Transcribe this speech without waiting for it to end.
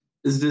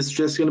Is this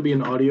just going to be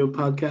an audio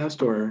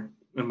podcast, or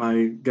am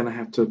I going to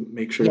have to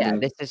make sure Yeah, that?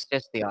 this is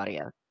just the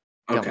audio.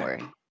 Don't Okay.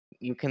 worry.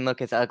 You can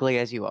look as ugly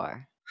as you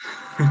are.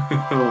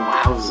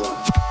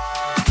 Wowza.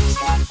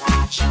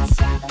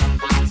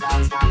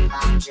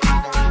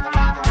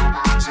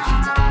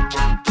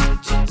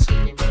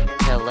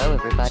 Hello,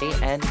 everybody,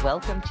 and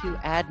welcome to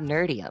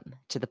AdNerdium,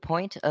 to the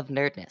point of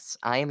nerdness.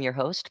 I am your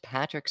host,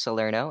 Patrick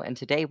Salerno, and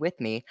today with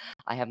me,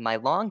 I have my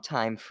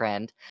longtime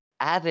friend,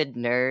 avid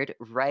nerd,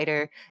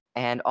 writer,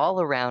 and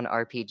all-around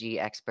RPG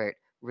expert,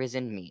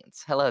 Rizzen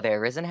Means. Hello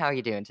there, Rizzen. How are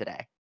you doing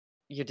today?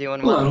 You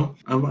doing well?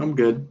 Hello. I'm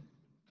good.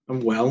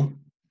 I'm well.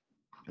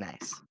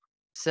 Nice.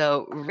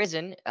 So,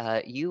 Rizzen,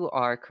 you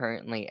are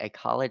currently a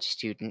college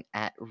student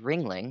at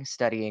Ringling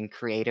studying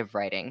creative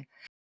writing,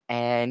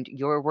 and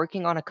you're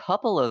working on a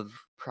couple of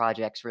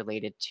projects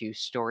related to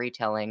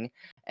storytelling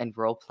and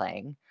role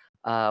playing.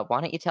 Why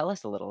don't you tell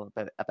us a little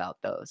bit about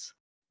those?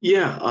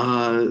 Yeah.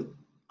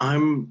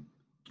 I'm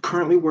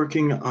currently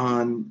working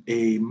on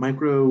a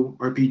micro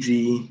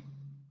RPG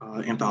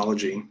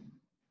anthology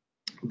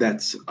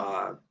that's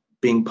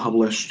being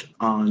published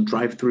on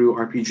Drive Through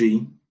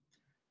RPG.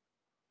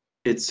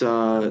 It's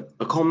a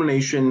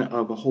culmination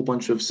of a whole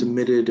bunch of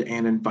submitted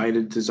and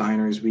invited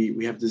designers.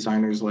 We have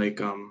designers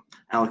like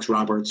Alex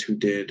Roberts, who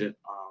did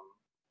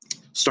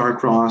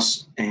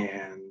Starcross,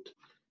 and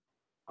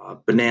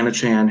Banana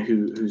Chan,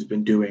 who's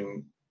been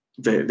doing.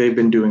 They've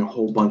been doing a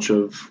whole bunch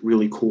of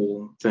really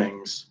cool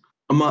things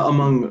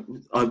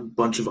among a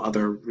bunch of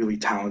other really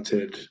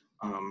talented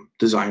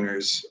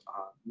designers.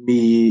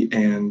 Me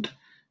and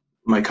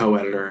my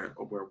co-editor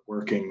were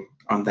working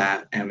on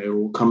that, and it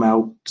will come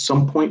out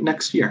some point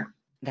next year.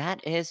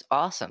 That is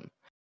awesome.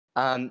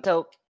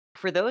 So,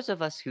 for those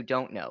of us who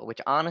don't know,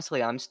 which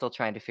honestly I'm still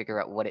trying to figure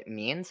out what it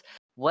means,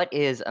 what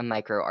is a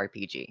micro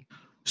RPG?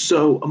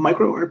 So a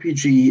micro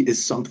RPG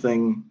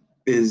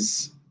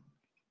is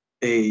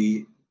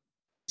a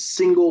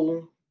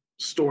single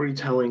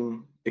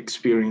storytelling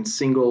experience,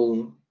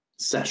 single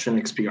session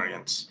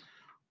experience.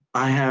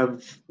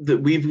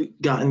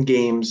 We've gotten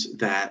games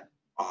that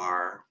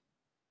are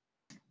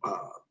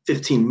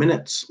 15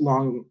 minutes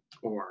long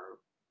or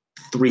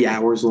 3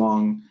 hours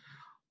long.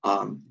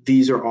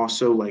 These are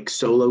also like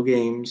solo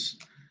games.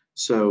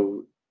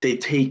 So they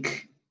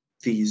take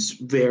these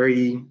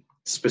very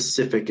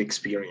specific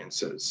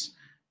experiences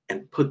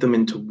and put them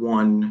into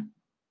 1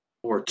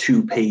 or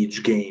 2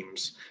 page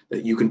games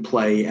that you can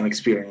play and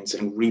experience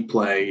and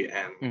replay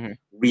and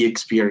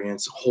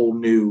re-experience a whole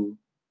new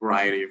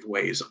variety of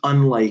ways.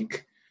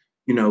 Unlike,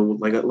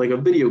 like a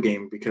video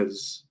game,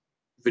 because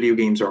video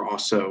games are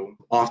also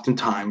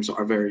oftentimes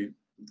are very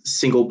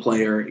single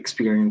player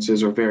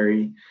experiences or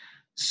very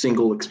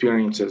single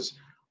experiences,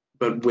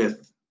 but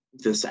with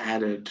this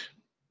added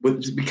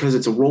because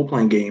it's a role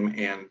playing game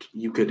and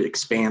you could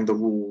expand the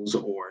rules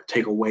or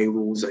take away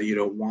rules that you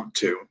don't want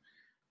to.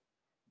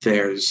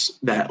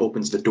 That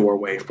opens the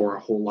doorway for a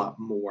whole lot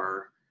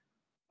more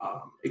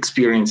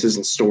experiences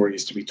and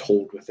stories to be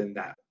told within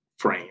that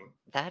frame.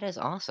 That is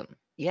awesome.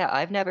 Yeah,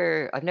 I've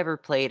never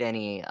played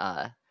any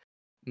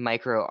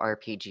micro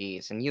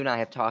RPGs, and you and I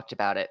have talked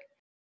about it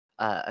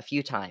a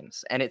few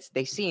times, and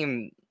they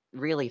seem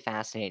really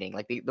fascinating.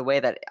 Like the way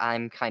that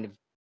I'm kind of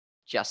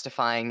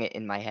justifying it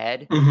in my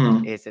head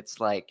Mm-hmm. is it's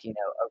like, a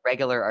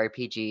regular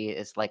RPG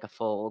is like a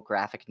full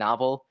graphic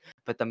novel,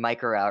 but the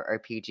micro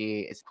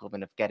RPG is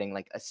equivalent of getting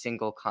like a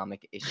single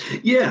comic issue.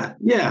 Yeah, And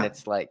yeah,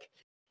 it's like,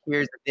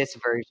 here's this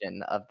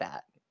version of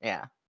that.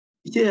 Yeah.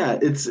 yeah.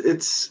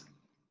 It's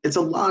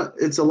a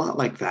lot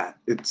like that.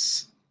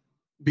 It's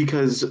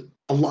because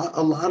a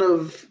lot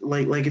of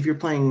like if you're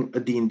playing a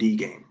D&D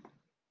game,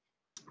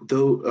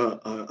 though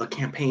a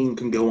campaign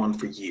can go on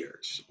for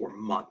years or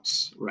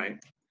months, right?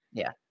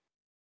 Yeah.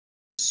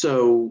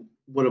 So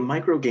what a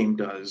micro game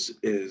does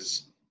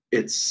is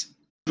it's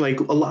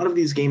like a lot of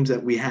these games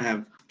that we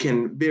have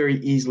can very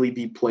easily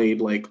be played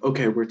like,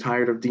 okay, we're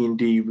tired of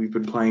D&D, we've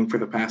been playing for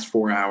the past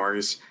 4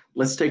 hours,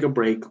 let's take a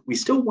break. We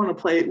still want to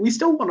play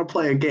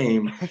a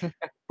game,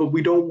 but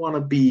we don't want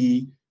to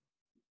be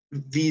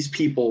these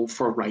people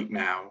for right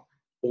now.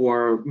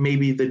 Or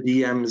maybe the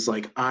DM's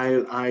like,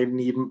 I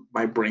need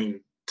my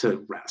brain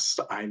to rest.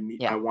 I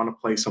Yeah. want to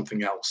play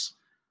something else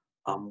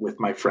with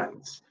my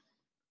friends.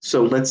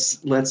 So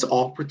let's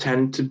all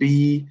pretend to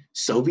be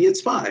Soviet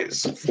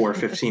spies for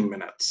 15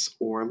 minutes,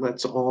 or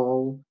let's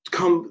all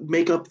come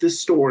make up this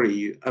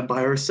story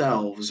by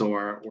ourselves,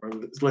 or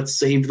let's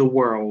save the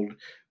world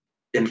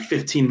in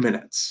 15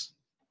 minutes,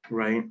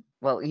 right?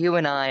 Well, you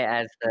and I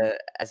as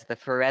the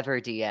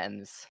forever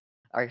DMs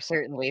are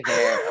certainly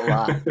there a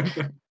lot.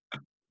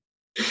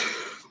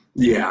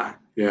 Yeah,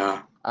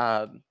 yeah.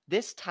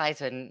 This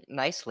ties in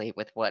nicely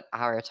with what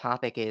our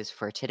topic is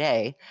for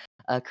today,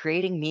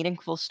 creating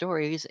meaningful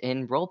stories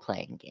in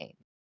role-playing games.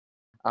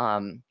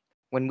 Um,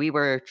 when we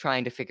were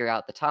trying to figure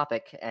out the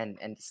topic and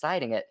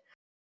deciding it,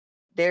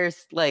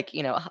 there's like,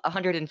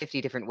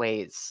 150 different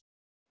ways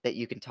that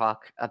you can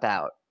talk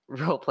about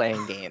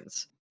role-playing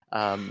games.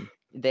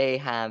 They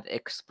have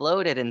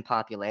exploded in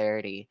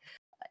popularity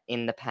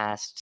in the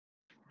past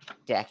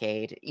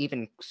decade,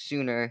 even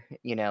sooner,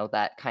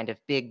 that kind of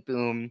big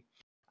boom.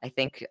 I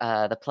think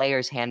the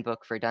Player's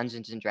Handbook for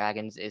Dungeons and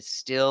Dragons is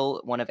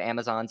still one of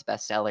Amazon's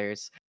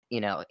bestsellers.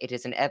 It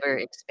is an ever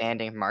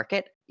expanding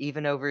market,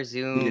 even over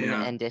Zoom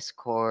Yeah. and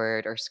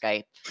Discord or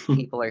Skype.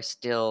 People are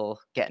still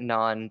getting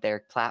on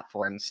their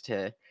platforms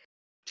to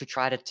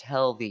try to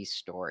tell these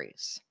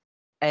stories.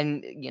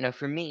 And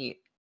for me,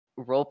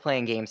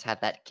 role-playing games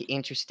have that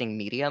interesting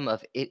medium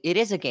of it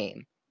is a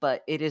game,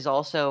 but it is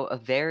also a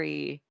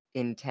very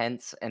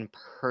intense and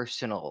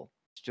personal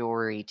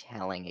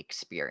storytelling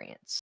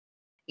experience,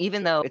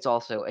 even though it's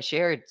also a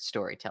shared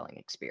storytelling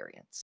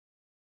experience.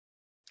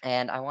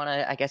 And I want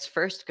to, I guess,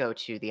 first go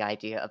to the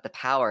idea of the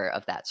power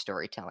of that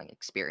storytelling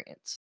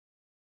experience.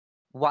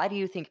 Why do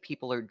you think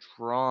people are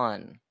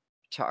drawn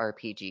to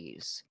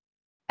RPGs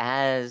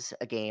as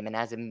a game and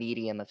as a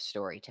medium of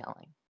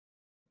storytelling?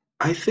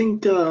 I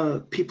think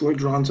people are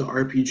drawn to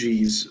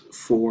RPGs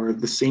for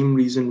the same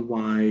reason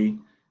why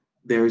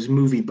there's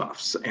movie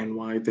buffs and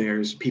why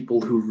there's people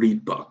who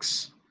read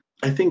books.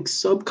 I think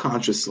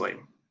subconsciously,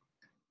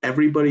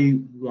 everybody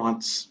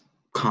wants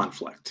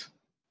conflict.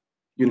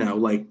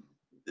 Like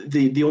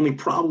the only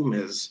problem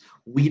is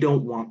we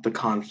don't want the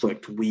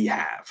conflict we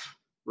have,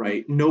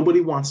 right?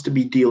 Nobody wants to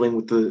be dealing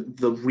with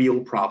the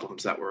real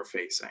problems that we're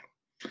facing.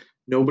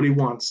 Nobody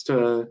wants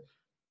to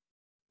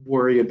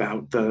worry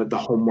about the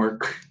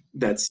homework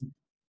that's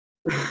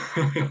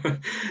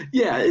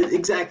yeah,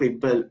 exactly.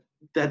 But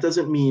that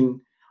doesn't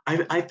mean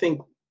I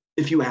think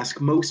if you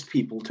ask most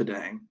people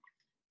today,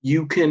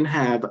 you can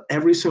have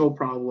every single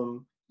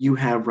problem you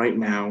have right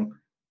now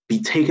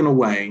be taken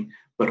away,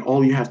 but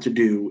all you have to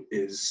do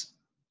is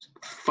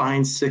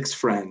find 6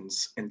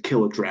 friends and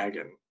kill a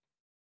dragon.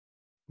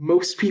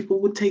 Most people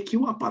would take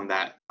you up on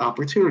that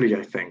opportunity,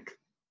 I think.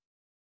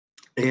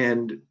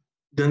 And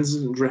Dungeons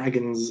and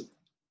Dragons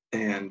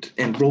and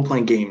role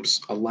playing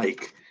games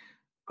alike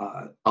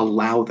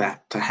allow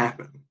that to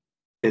happen.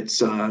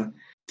 It's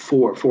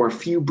for a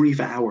few brief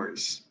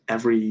hours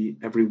every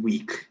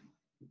week.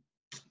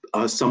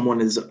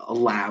 Someone is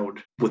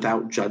allowed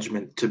without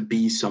judgment to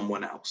be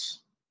someone else.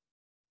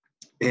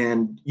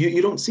 And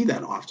you don't see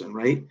that often,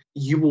 right?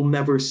 You will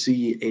never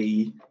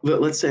see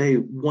let's say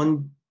a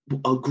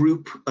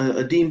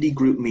D&D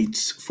group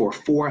meets for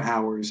 4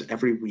 hours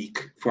every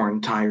week for an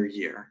entire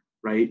year,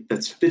 right?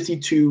 That's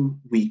 52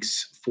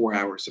 weeks, 4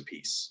 hours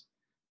apiece.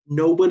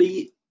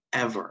 Nobody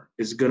ever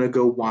is going to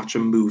go watch a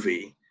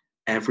movie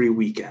every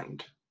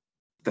weekend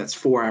that's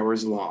 4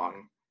 hours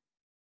long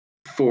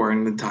for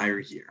an entire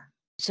year.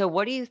 So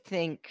what do you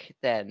think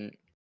then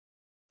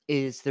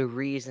is the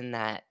reason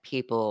that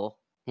people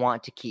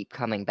want to keep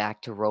coming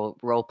back to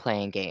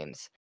role-playing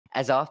games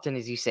as often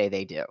as you say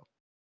they do?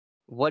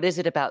 What is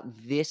it about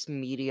this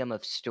medium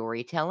of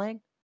storytelling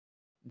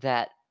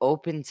that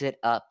opens it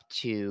up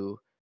to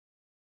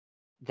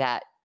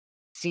that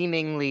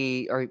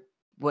seemingly, or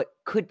what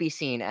could be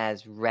seen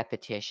as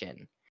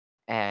repetition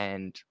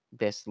and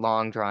this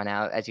long drawn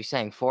out, as you're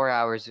saying, 4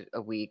 hours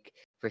a week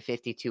for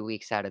 52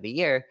 weeks out of the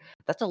year?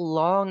 That's a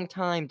long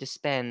time to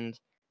spend,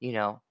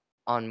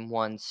 on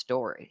one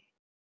story.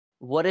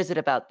 What is it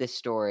about this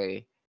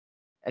story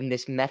and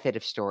this method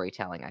of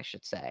storytelling, I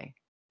should say,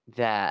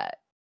 that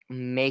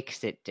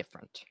makes it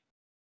different?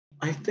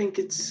 I think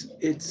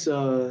it's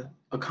a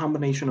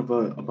combination of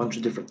a bunch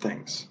of different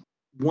things.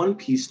 One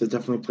piece that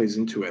definitely plays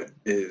into it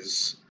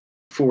is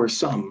for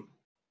some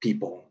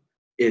people,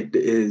 it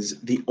is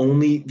the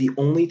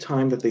only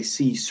time that they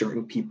see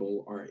certain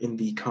people are in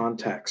the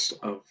context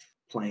of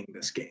playing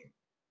this game,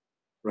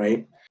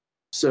 right?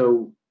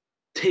 So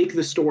take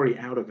the story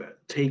out of it,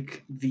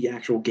 take the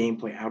actual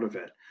gameplay out of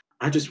it.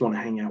 I just want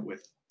to hang out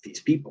with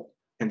these people.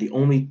 And the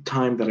only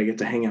time that I get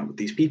to hang out with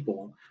these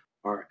people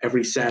are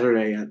every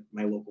Saturday at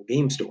my local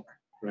game store,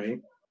 right?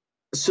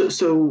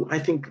 So I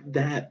think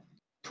that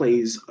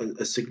plays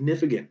a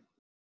significant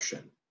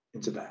portion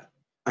into that.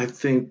 I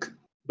think,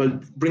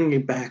 but bringing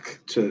it back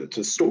to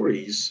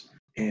stories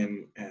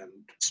and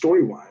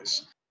story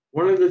wise,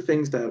 one of the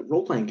things that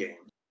role playing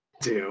games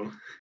do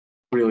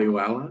really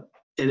well,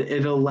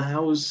 it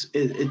allows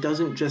it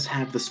doesn't just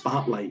have the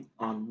spotlight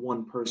on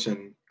one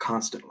person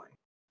constantly,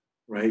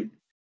 right?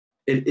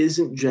 It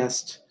isn't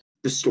just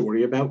the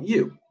story about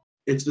you,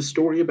 it's the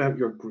story about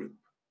your group.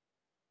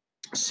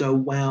 So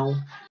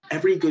while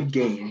every good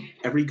game,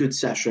 every good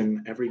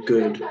session, every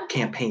good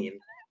campaign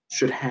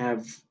should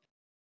have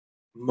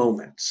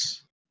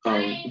moments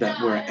that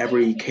where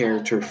every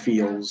character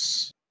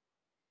feels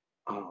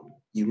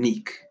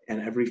unique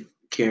and every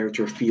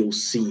character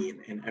feels seen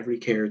and every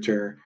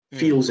character Hmm.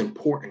 feels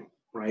important,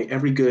 right?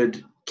 Every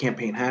good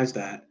campaign has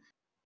that.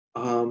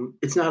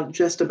 It's not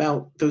just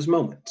about those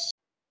moments.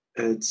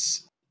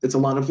 It's a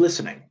lot of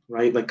listening,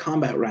 right? Like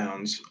combat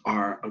rounds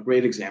are a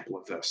great example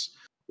of this,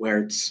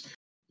 where it's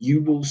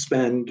you will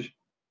spend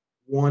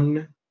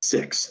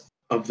 1/6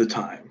 of the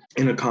time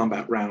in a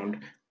combat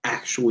round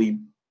actually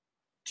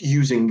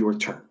using your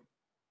turn,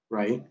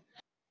 right?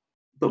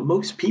 But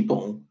most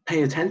people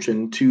pay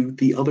attention to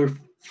the other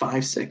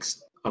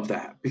 5/6 of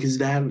that because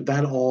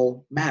that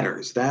all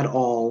matters. That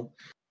all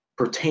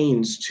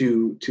pertains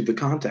to the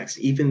context,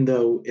 even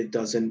though it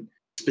doesn't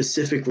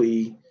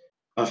specifically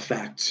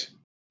affect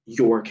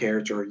your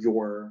character,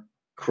 your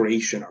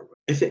creation.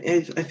 I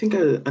think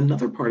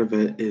another part of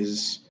it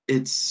is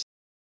it's,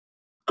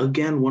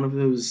 again, one of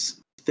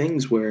those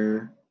things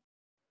where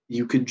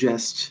you could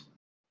just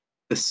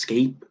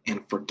escape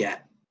and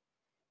forget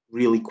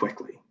really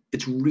quickly.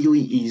 It's really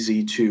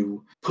easy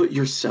to put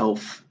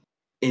yourself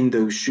in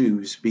those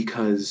shoes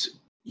because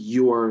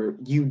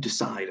you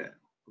decide it,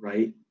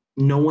 right?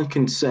 No one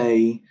can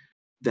say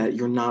that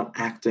you're not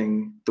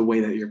acting the way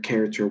that your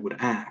character would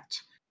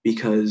act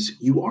because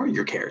you are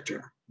your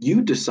character.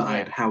 You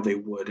decide how they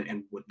would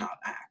and would not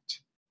act.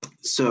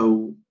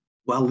 So,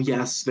 well,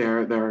 yes,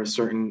 there are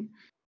certain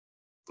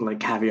like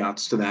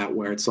caveats to that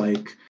where it's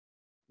like,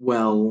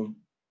 well,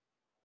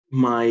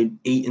 my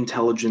 8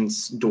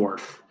 intelligence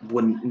dwarf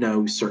wouldn't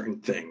know certain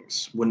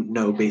things, wouldn't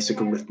know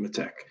basic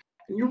arithmetic.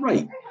 And you're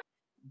right.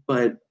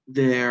 But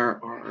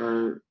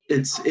it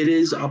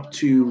is up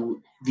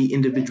to the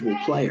individual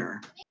player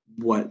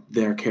what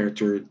their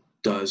character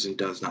does and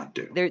does not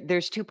do.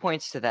 There's 2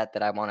 points to that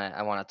I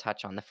wanna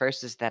touch on. The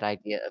first is that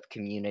idea of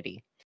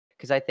community,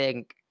 because I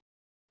think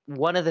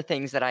one of the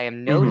things that I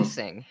am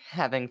noticing,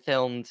 having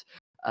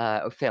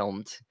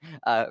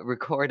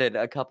recorded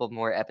a couple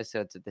more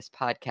episodes of this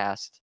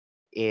podcast,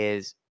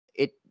 is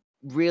it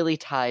really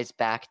ties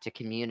back to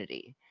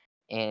community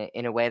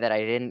in a way that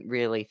I didn't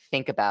really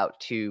think about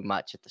too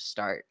much at the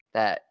start.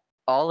 That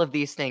all of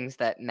these things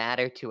that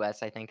matter to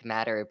us, I think,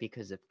 matter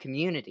because of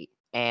community.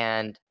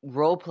 And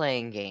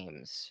role-playing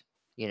games,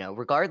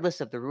 regardless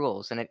of the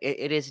rules, and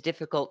it is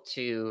difficult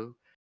to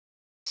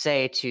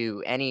say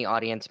to any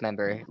audience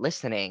member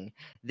listening,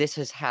 this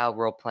is how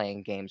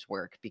role-playing games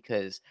work,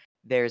 because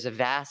there's a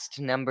vast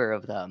number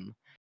of them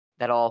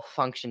that all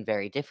function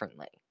very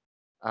differently.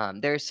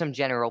 There's some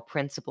general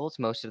principles.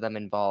 Most of them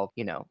involve,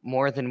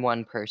 more than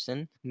one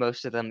person.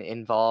 Most of them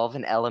involve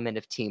an element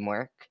of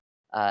teamwork.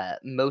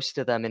 Most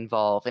of them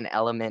involve an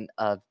element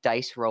of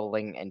dice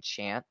rolling and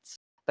chance.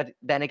 But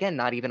then again,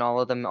 not even all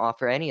of them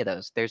offer any of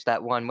those. There's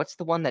that one. What's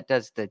the one that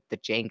does the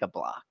Jenga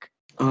block?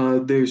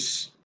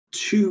 There's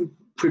 2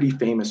 pretty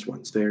famous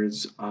ones.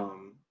 There's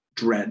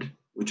Dread,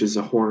 which is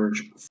a horror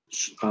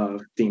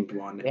themed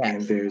one,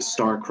 and there's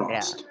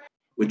Star-Crossed,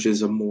 which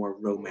is a more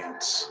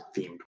romance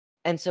themed.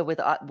 And so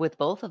with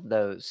both of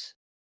those,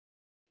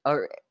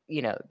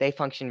 they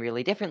function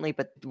really differently.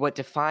 But what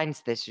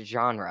defines this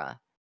genre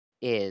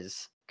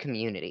is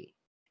community.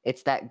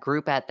 It's that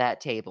group at that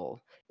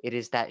table. It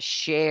is that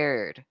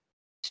shared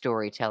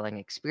storytelling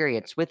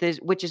experience,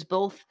 which is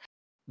both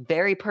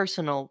very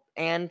personal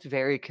and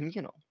very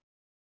communal.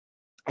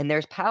 And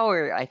there's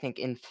power, I think,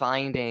 in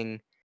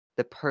finding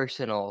the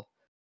personal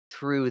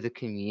through the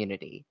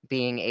community,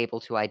 being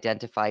able to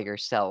identify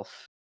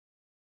yourself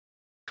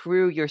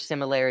through your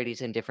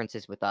similarities and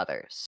differences with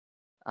others.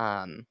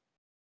 And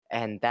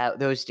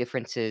those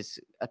differences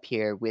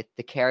appear with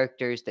the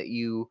characters that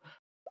you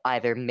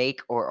either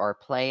make or are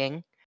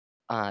playing,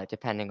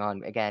 depending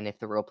on, again, if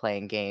the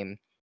role-playing game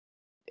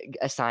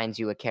assigns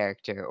you a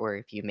character or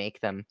if you make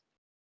them.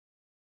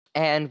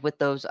 And with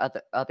those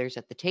others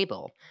at the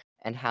table,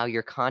 and how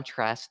you're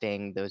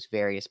contrasting those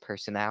various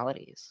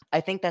personalities.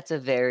 I think that's a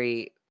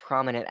very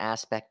prominent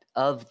aspect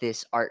of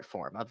this art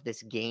form, of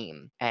this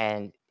game,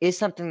 and is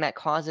something that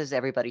causes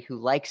everybody who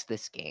likes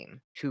this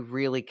game to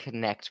really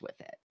connect with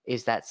it,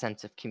 is that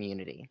sense of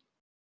community.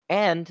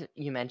 And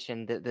you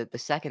mentioned that the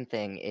second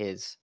thing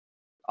is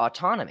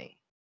autonomy.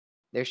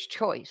 There's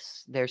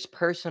choice, there's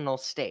personal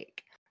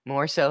stake.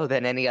 More so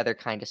than any other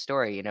kind of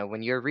story.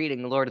 When you're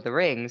reading Lord of the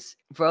Rings,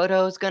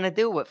 Frodo's going to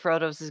do what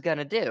Frodo's is going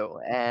to do.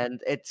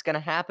 And it's going to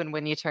happen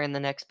when you turn the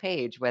next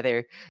page,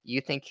 whether you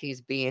think he's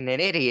being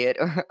an idiot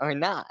or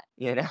not,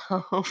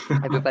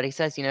 Everybody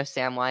says,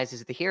 Samwise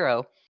is the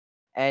hero.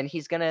 And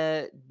he's going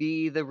to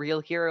be the real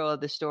hero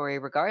of the story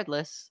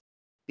regardless,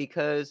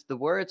 because the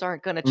words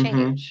aren't going to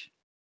change.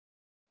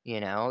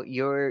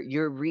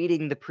 You're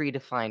reading the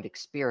predefined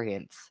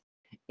experience.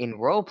 In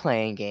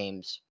role-playing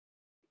games,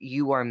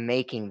 you are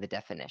making the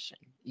definition.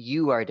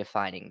 You are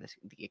defining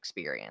the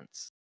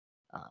experience.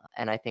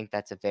 And I think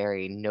that's a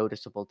very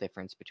noticeable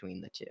difference between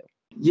the two.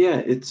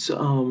 Yeah, it's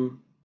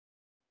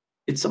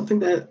something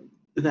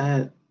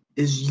that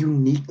is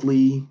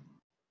uniquely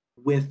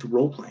with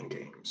role-playing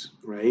games,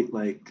 right?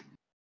 Like,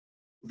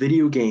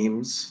 video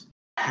games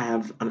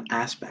have an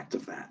aspect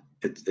of that.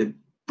 It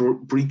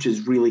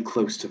breaches really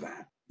close to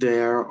that.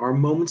 There are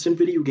moments in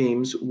video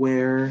games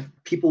where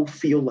people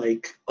feel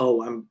like,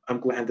 oh, I'm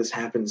glad this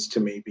happens to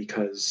me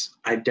because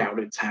I doubt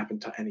it's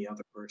happened to any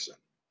other person,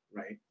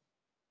 right?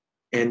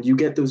 And you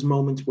get those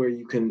moments where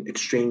you can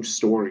exchange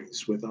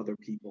stories with other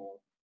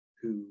people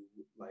who,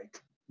 like,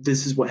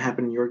 this is what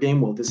happened in your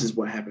game. Well, this is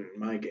what happened in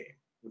my game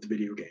with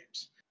video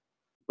games.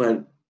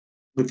 But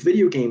with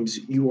video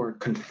games, you are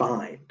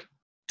confined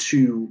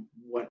to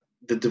what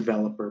the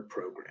developer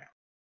programmed.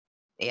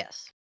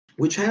 Yes.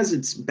 Which has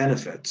its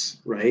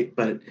benefits, right?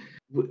 But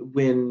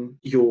when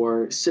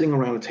you're sitting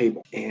around a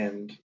table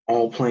and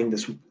all playing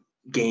this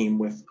game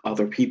with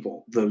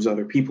those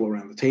other people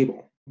around the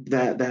table.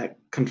 That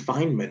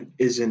confinement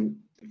isn't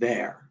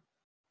there.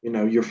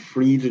 You're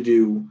free to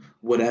do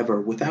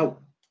whatever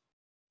without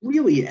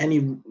really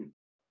any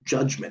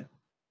judgment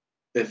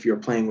if you're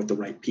playing with the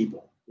right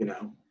people.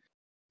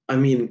 I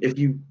mean, if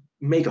you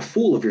make a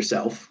fool of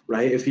yourself,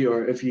 right? If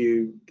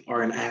you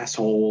are an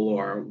asshole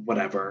or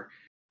whatever,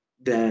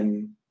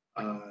 then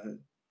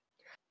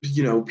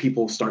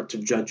people start to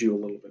judge you a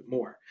little bit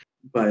more.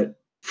 But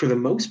for the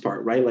most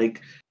part, right,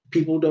 like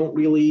people don't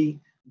really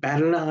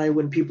bat an eye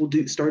when people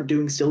do start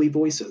doing silly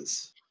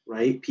voices,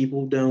 right?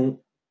 People don't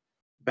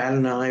bat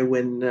an eye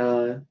when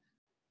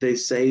they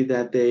say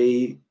that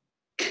they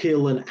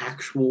kill an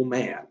actual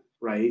man,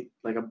 right?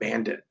 Like a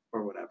bandit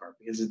or whatever,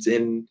 because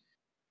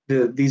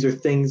these are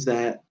things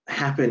that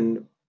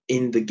happen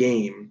in the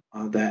game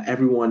that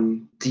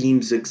everyone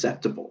deems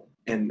acceptable,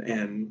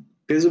 and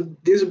there's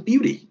a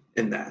beauty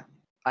in that.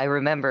 I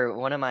remember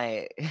one of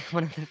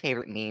the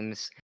favorite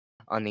memes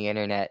on the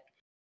internet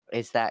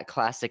is that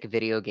classic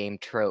video game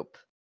trope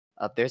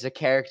of there's a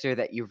character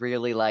that you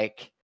really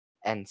like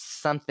and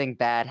something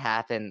bad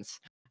happens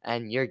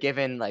and you're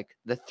given like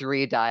the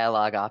 3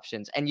 dialogue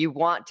options and you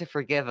want to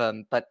forgive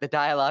them, but the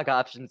dialogue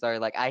options are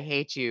like, I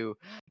hate you,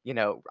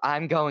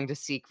 I'm going to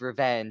seek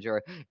revenge,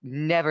 or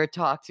never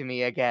talk to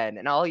me again.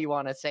 And all you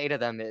want to say to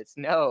them is,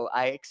 no,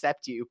 I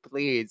accept you,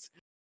 please.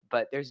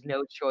 But there's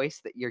no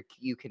choice that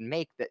you can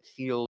make that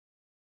feels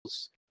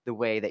the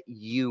way that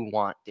you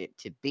want it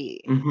to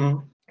be. Mm-hmm.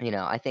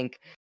 I think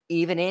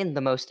even in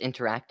the most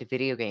interactive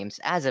video games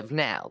as of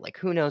now, like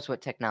who knows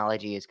what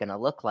technology is going to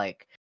look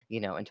like,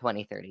 in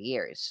 20, 30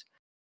 years.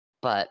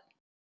 But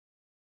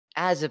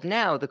as of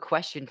now, the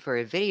question for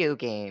a video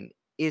game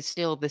is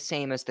still the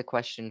same as the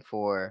question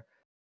for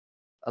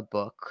a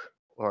book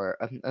or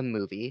a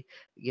movie.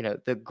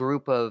 The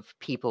group of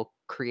people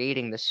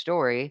creating the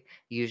story,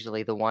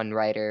 usually the one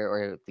writer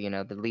or,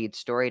 the lead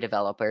story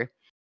developer,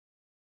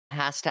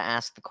 has to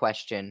ask the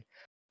question,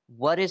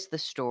 what is the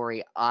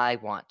story I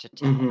want to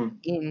tell? Mm-hmm.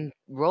 In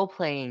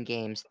role-playing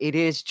games, it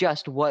is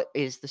just what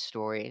is the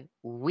story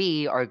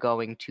we are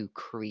going to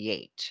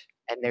create.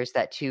 And there's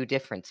that two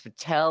difference,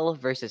 tell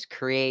versus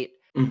create,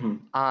 Mm-hmm.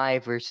 I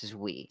versus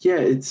we. Yeah,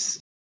 it's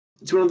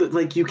one of the,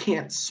 like, you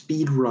can't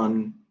speed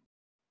run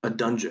a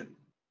dungeon,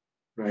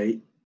 right?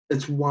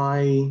 That's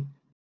why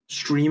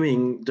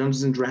streaming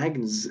Dungeons and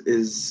Dragons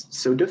is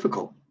so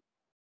difficult.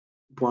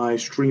 Why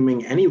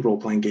streaming any role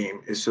playing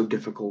game is so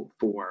difficult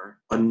for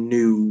a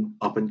new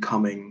up and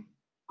coming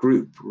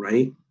group,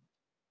 right?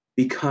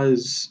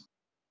 Because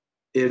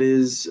it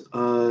is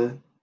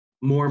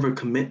more of a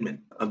commitment.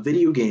 A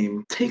video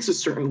game takes a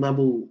certain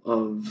level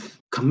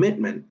of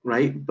commitment,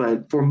 right?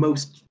 But for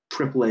most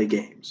AAA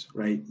games,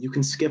 right, you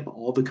can skip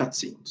all the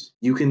cutscenes.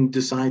 You can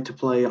decide to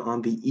play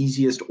on the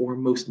easiest or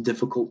most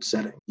difficult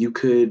setting. You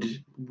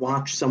could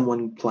watch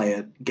someone play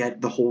it,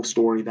 get the whole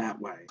story that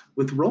way.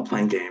 With role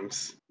playing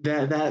games,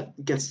 that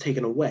gets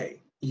taken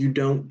away. You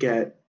don't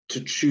get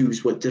to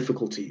choose what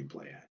difficulty you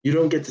play at. You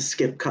don't get to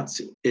skip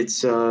cutscenes.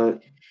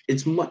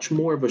 It's much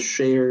more of a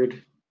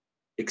shared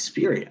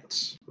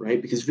experience,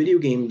 right? Because video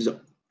games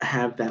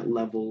have that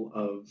level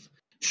of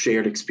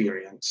shared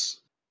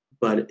experience,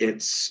 but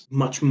it's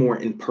much more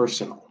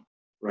impersonal,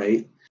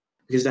 right?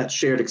 Because that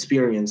shared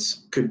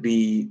experience could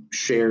be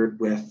shared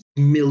with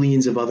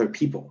millions of other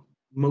people.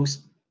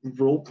 Most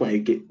role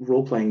playing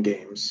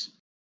games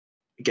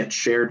get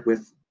shared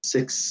with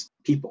 6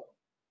 people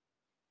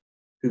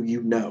who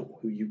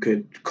you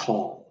could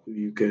call, who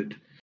you could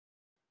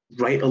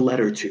write a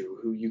letter to,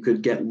 who you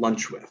could get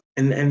lunch with,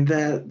 and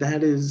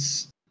that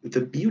is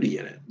the beauty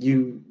in it.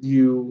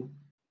 You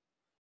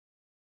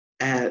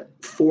at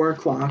 4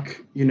 o'clock,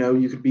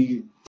 you could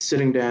be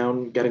sitting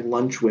down getting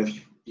lunch with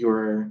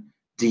your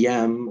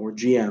DM or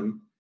GM,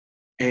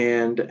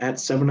 and at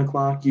 7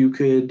 o'clock you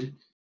could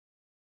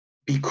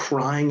be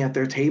crying at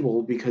their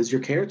table because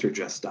your character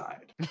just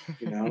died.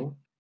 You know,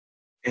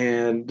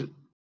 and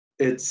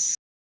it's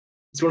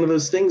one of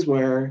those things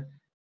where,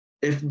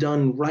 if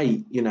done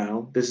right,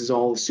 this is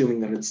all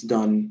assuming that it's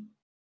done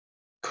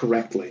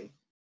correctly,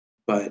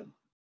 but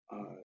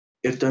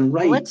if done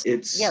Well,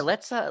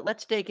 right,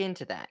 let's dig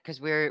into that because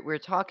we're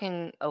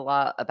talking a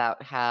lot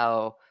about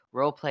how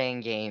role-playing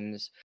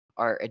games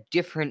are a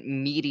different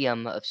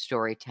medium of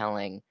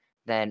storytelling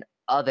than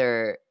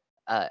other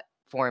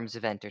forms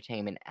of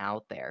entertainment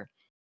out there.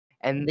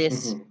 And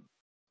this Mhm.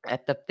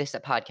 this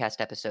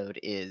podcast episode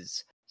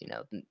is,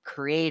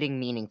 creating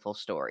meaningful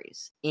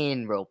stories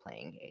in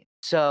role-playing games.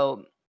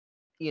 So,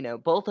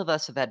 both of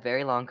us have had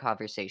very long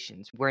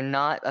conversations. We're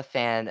not a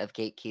fan of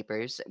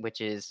gatekeepers, which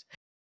is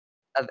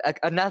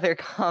another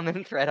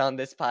common thread on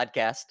this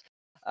podcast,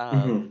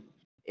 Mhm.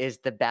 is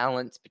the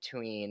balance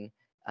between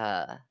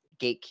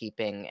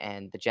gatekeeping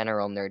and the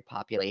general nerd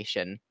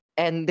population.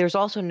 And there's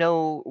also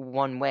no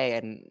one way,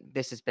 and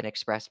this has been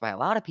expressed by a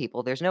lot of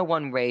people, there's no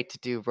one way to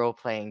do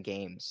role-playing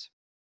games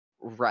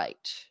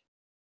right.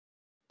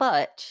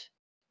 But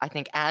I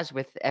think, as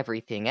with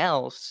everything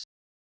else,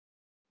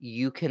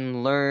 you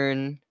can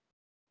learn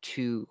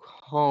to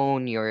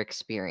hone your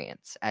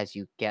experience as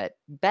you get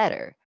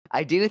better.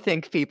 I do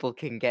think people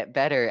can get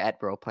better at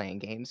role-playing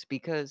games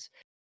because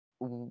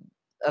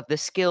of the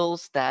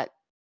skills that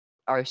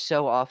are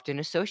so often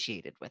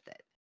associated with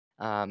it.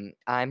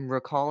 I'm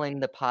recalling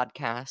the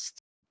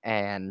podcasts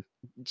and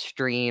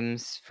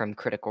streams from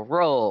Critical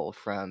Role,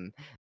 from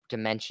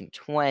Dimension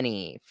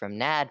 20, from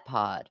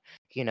NADPod,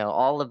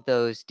 all of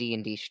those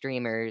D&D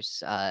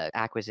streamers,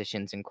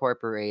 Acquisitions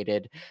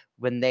Incorporated,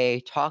 when they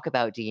talk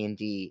about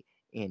D&D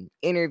in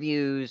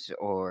interviews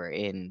or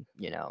in,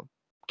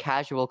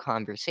 casual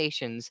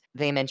conversations,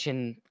 they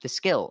mention the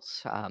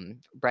skills.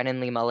 Brennan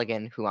Lee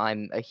Mulligan, who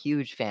I'm a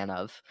huge fan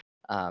of,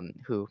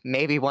 who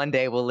maybe one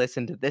day will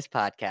listen to this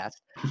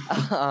podcast,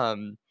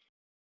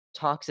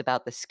 talks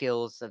about the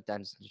skills of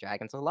Dungeons and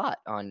Dragons a lot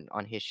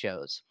on his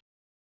shows.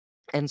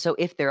 And so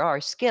if there are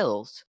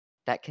skills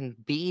that can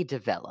be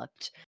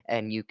developed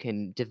and you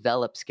can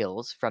develop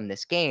skills from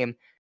this game,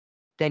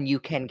 then you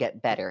can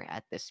get better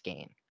at this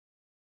game.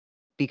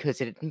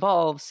 Because it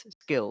involves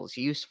skills,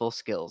 useful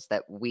skills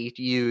that we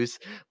use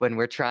when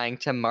we're trying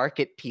to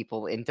market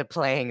people into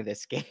playing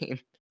this game.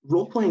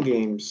 Role-playing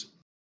games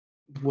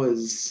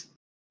was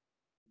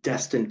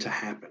destined to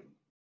happen,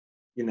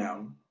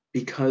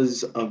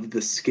 because of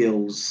the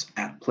skills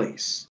at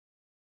place.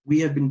 We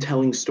have been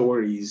telling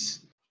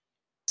stories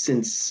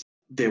since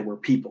there were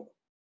people,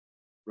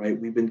 right?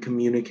 We've been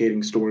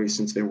communicating stories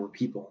since there were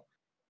people.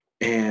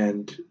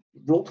 And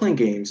role-playing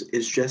games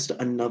is just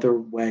another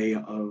way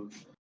of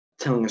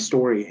telling a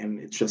story. And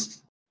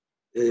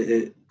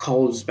it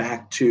calls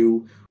back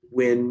to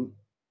when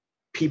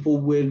people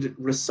would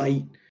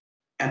recite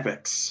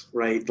epics,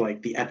 right?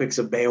 Like the epics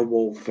of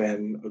Beowulf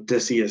and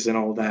Odysseus and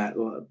all that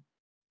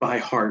by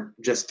heart,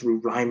 just through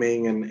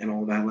rhyming and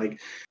all that. Like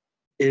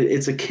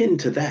it's akin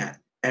to that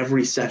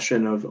every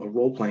session of a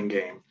role-playing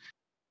game,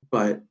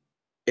 but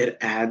it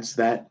adds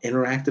that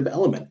interactive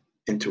element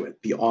into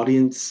it. The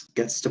audience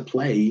gets to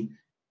play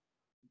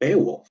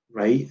Beowulf,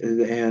 right?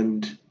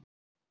 And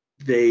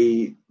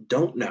they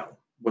don't know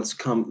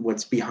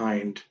what's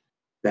behind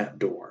that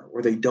door,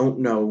 or they don't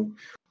know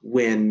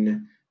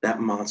when that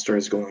monster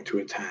is going to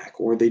attack,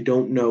 or they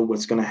don't know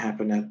what's going to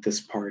happen at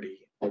this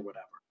party or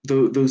whatever.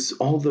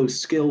 All those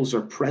skills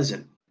are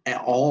present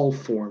at all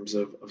forms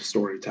of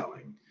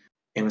storytelling,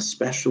 and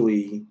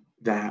especially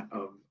that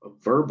of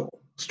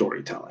verbal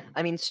storytelling.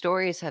 I mean,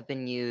 stories have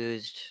been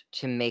used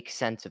to make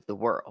sense of the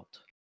world.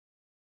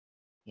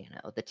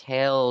 The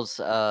tales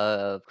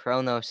of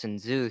Kronos and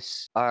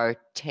Zeus are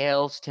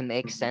tales to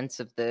make sense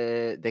of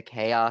the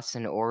chaos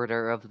and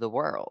order of the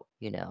world.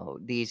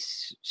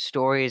 These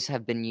stories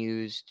have been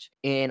used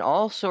in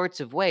all sorts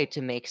of ways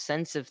to make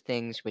sense of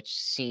things which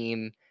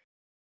seem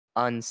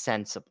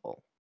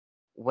unsensible.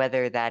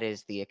 Whether that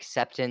is the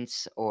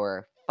acceptance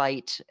or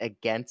fight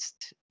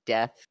against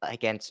death,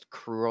 against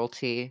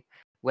cruelty,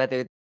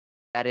 whether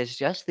that is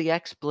just the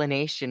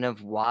explanation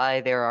of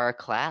why there are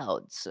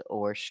clouds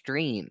or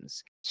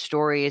streams.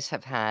 Stories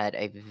have had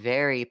a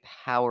very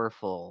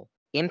powerful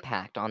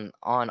impact on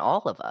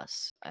all of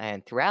us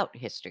and throughout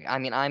history. I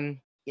mean,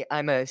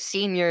 I'm a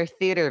senior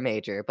theater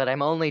major, but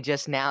I'm only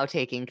just now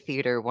taking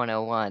Theater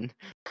 101.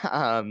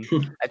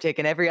 I've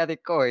taken every other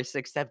course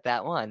except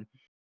that one.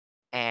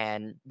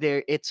 And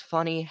it's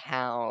funny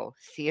how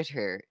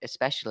theater,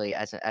 especially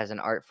as an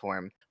art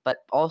form, but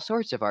all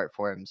sorts of art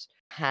forms,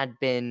 had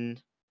been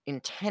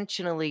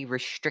intentionally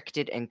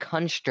restricted and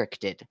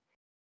constricted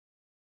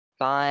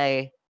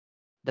by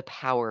the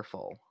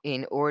powerful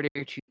in order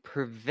to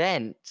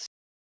prevent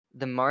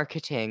the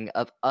marketing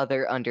of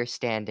other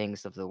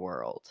understandings of the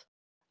world.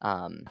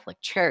 Like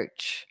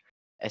church,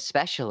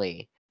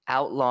 especially,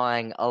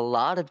 outlawing a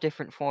lot of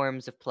different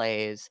forms of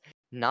plays,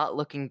 not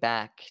looking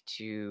back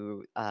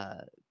to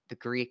the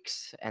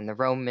Greeks and the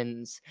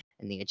Romans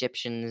and the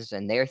Egyptians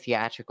and their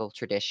theatrical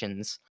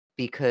traditions,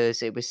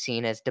 because it was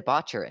seen as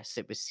debaucherous,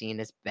 it was seen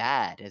as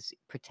bad, as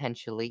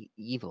potentially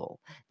evil,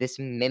 this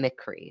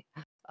mimicry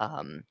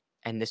and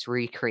this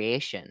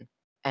recreation.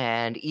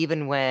 And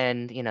even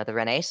when, the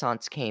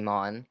Renaissance came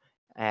on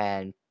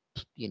and,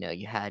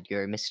 you had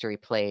your mystery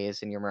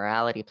plays and your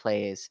morality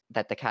plays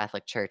that the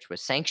Catholic Church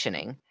was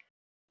sanctioning,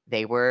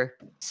 they were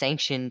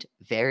sanctioned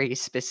very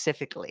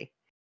specifically.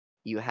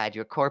 You had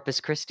your Corpus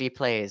Christi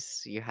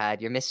plays, you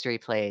had your mystery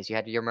plays, you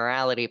had your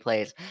morality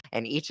plays,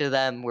 and each of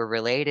them were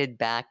related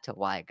back to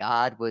why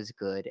God was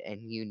good,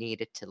 and you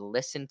needed to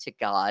listen to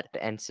God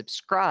and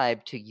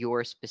subscribe to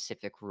your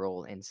specific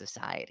role in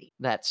society.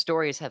 That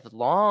stories have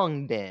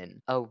long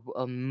been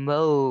a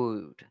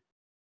mode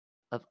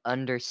of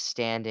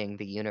understanding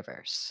the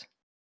universe,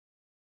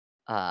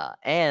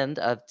 and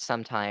of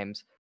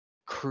sometimes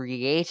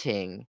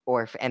creating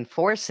or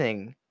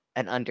enforcing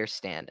an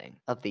understanding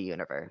of the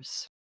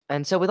universe.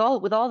 And so with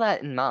all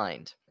that in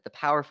mind, the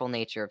powerful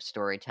nature of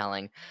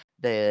storytelling,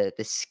 the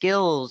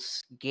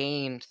skills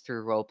gained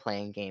through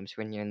role-playing games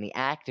when you're in the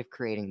act of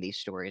creating these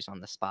stories on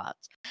the spot,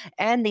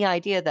 and the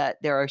idea that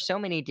there are so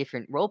many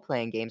different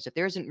role-playing games that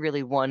there isn't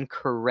really one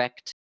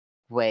correct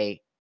way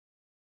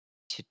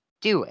to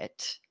do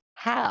it.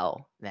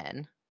 How,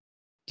 then,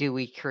 do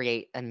we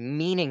create a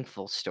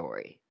meaningful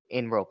story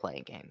in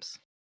role-playing games?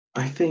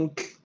 I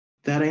think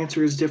that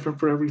answer is different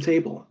for every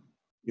table.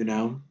 You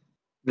know,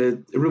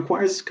 that it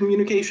requires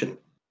communication.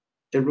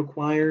 It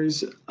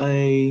requires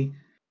a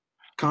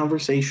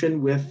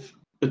conversation with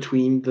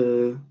between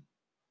the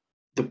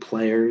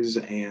players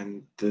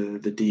and the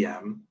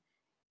DM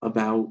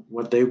about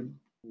what they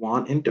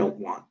want and don't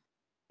want,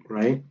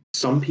 right?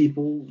 Some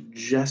people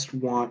just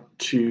want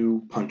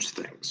to punch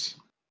things.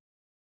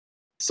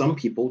 Some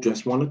people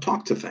just want to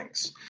talk to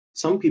things.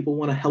 Some people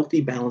want a healthy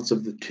balance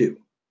of the two.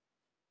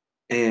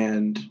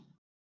 And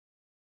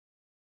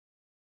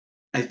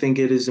I think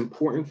it is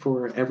important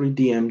for every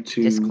DM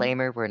to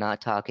Disclaimer, we're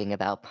not talking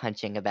about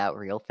punching about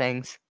real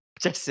things.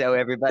 Just so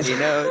everybody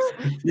knows,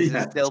 this is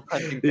yes, still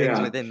punching things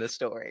yeah, within the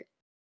story.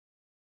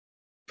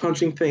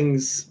 punching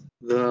things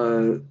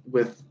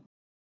with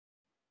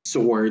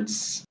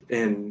swords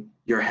in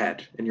your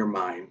head, in your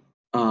mind.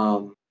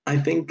 I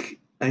think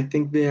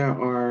there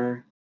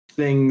are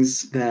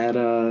things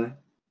that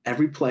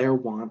every player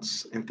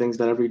wants and things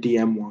that every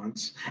DM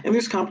wants, and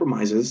there's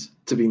compromises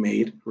to be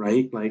made,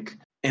 right? Like,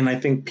 and I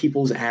think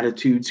people's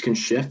attitudes can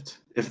shift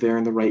if they're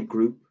in the right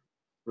group,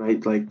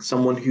 right? Like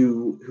someone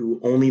who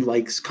only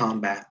likes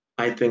combat,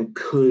 I think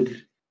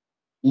could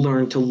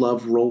learn to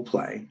love role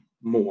play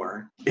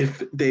more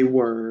if they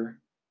were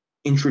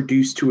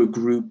introduced to a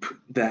group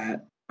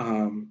that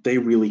they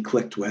really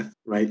clicked with,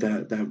 right?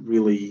 That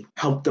really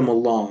helped them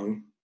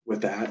along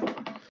with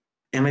that.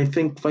 And I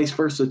think vice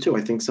versa too.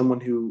 I think someone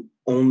who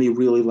only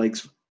really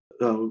likes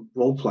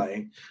role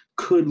play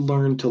could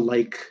learn to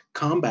like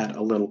combat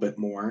a little bit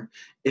more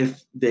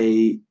if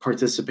they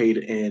participate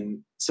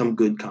in some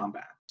good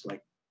combat,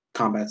 like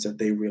combats that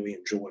they really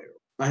enjoy.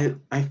 I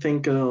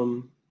think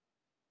a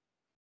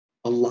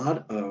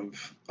lot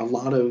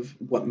of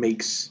what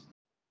makes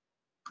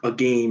a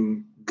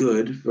game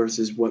good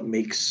versus what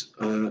makes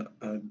a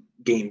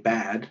game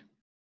bad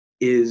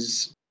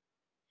is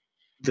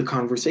the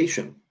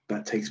conversation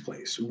that takes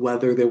place,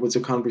 whether there was a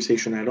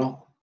conversation at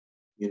all.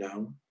 You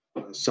know,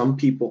 some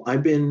people,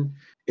 I've been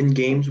in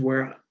games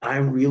where I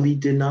really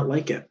did not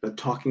like it, but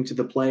talking to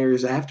the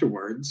players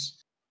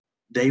afterwards,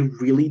 they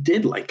really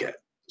did like it.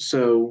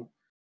 So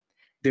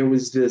there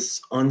was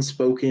this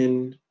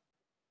unspoken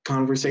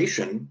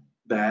conversation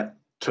that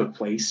took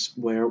place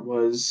where it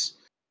was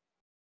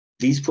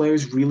these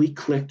players really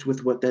clicked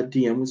with what that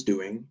DM was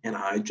doing, and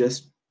I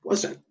just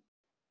wasn't.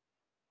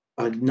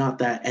 Not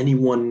that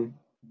anyone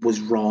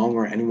was wrong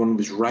or anyone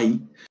was right.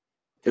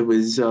 It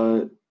was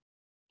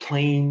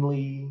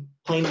plain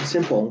and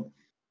simple.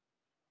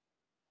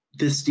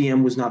 This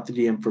DM was not the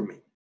DM for me,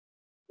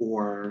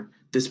 or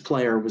this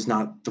player was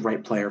not the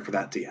right player for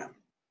that DM.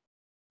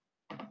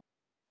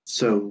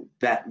 So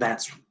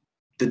that's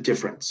the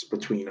difference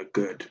between a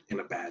good and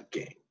a bad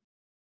game.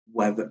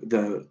 Whether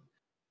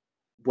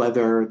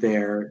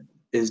there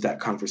is that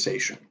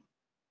conversation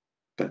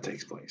that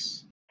takes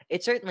place.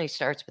 It certainly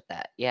starts with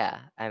that, yeah.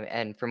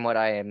 And from what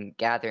I am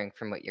gathering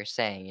from what you're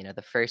saying,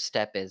 the first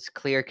step is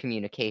clear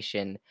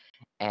communication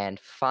and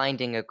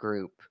finding a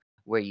group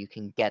where you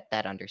can get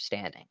that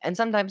understanding. And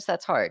sometimes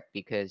that's hard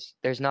because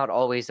there's not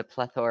always a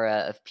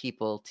plethora of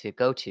people to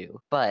go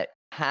to, but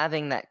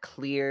having that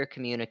clear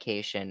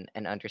communication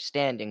and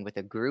understanding with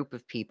a group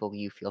of people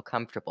you feel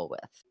comfortable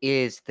with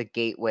is the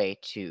gateway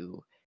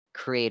to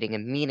creating a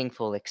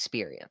meaningful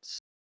experience.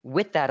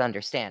 With that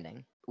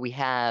understanding, we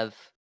have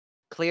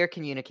clear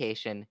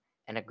communication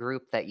and a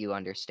group that you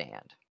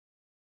understand.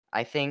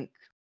 I think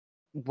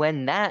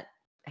when that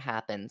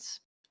happens,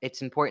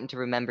 it's important to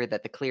remember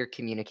that the clear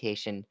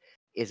communication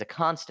is a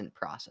constant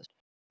process.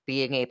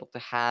 Being able to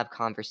have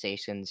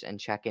conversations and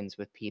check ins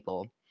with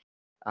people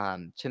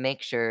to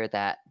make sure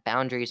that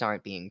boundaries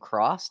aren't being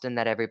crossed and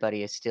that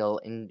everybody is still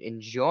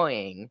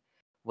enjoying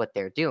what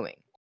they're doing.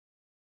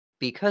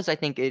 Because I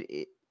think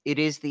it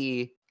is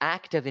the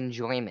act of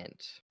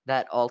enjoyment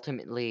that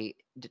ultimately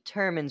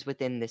determines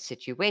within the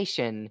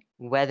situation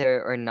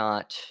whether or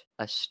not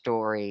a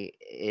story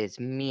is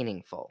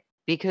meaningful.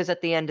 Because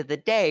at the end of the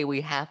day,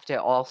 we have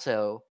to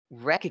also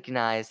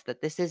recognize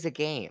that this is a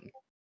game,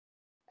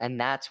 and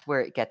that's where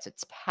it gets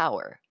its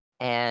power.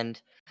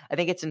 And I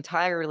think it's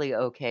entirely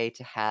okay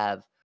to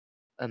have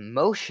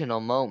emotional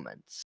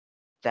moments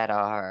that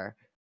are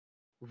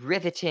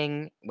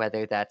riveting,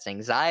 whether that's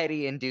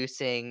anxiety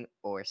inducing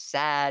or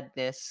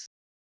sadness.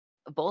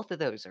 Both of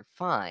those are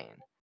fine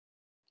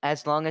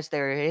as long as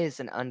there is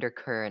an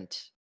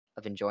undercurrent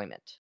of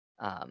enjoyment.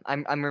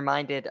 I'm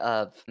reminded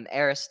of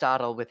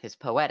Aristotle with his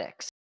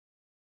Poetics,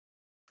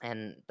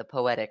 and the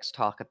Poetics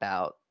talk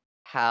about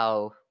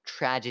how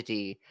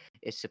tragedy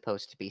is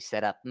supposed to be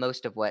set up.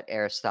 Most of what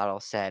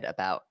Aristotle said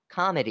about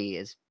comedy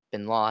has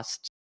been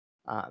lost.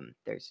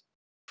 There's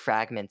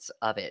fragments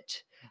of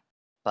it,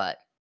 but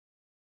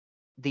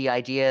the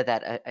idea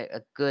that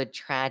a good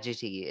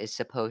tragedy is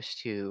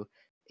supposed to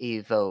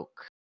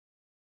evoke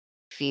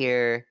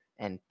fear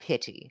and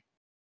pity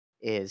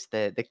is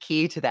the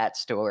key to that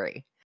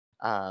story.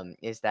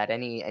 Is that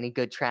any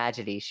good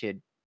tragedy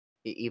should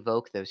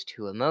evoke those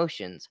two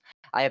emotions.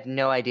 I have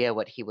no idea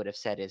what he would have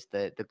said is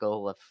the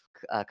goal of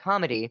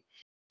comedy,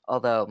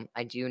 although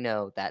I do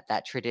know that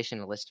that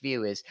traditionalist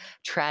view is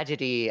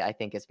tragedy, I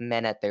think, is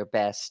men at their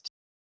best,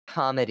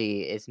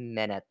 comedy is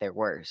men at their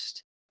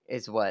worst,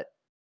 is what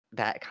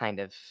that kind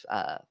of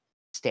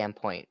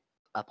standpoint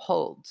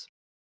upholds.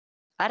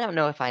 I don't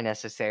know if I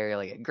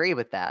necessarily agree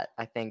with that.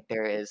 I think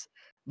there is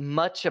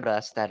much of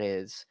us that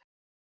is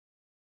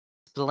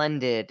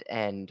splendid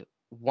and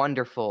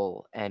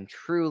wonderful and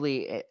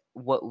truly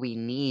what we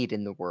need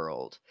in the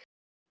world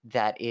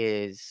that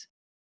is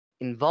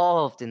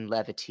involved in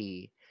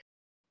levity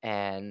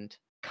and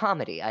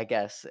comedy, I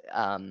guess,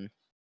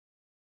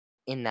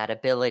 in that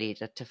ability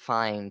to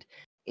find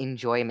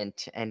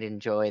enjoyment and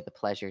enjoy the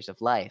pleasures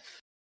of life.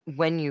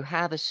 When you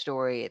have a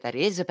story that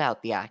is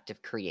about the act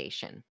of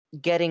creation,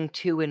 getting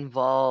too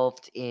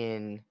involved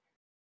in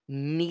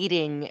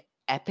needing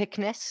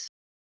epicness,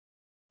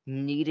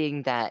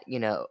 needing that,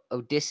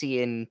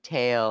 Odyssean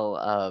tale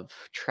of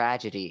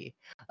tragedy,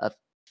 of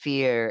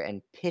fear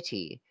and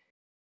pity,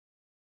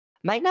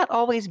 might not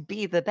always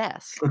be the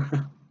best.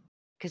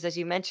 Because as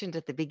you mentioned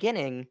at the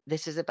beginning,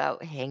 this is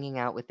about hanging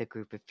out with a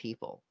group of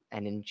people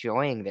and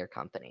enjoying their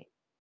company.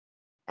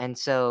 And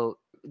so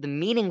the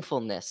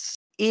meaningfulness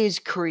is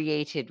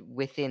created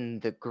within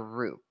the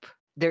group.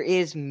 There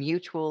is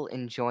mutual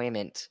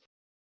enjoyment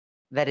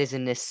that is a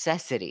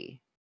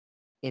necessity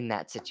in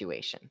that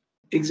situation.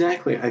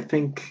 Exactly. I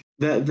think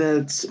that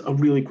that's a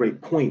really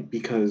great point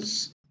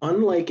because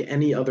unlike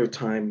any other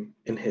time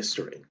in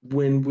history,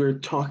 when we're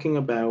talking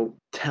about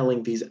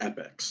telling these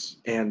epics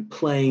and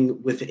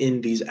playing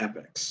within these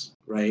epics,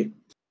 right?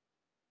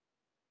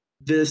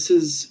 This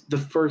is the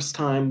first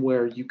time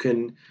where you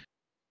can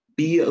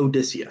be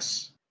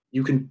Odysseus.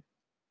 You can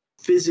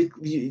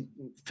physically,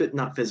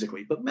 not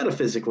physically, but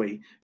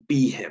metaphysically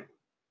be him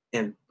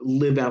and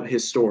live out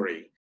his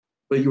story.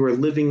 But you are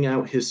living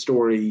out his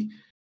story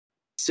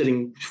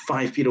sitting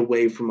 5 feet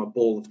away from a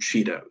bowl of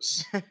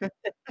Cheetos.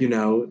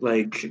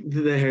 Like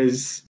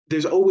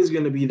there's always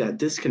going to be that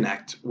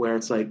disconnect where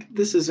it's like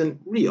this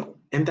isn't real,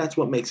 and that's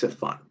what makes it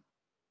fun.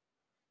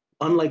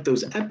 Unlike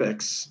those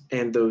epics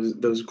and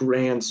those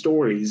grand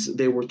stories,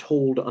 they were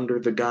told under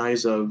the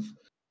guise of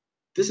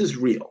this is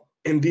real,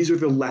 and these are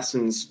the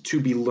lessons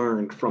to be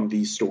learned from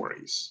these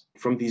stories,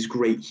 from these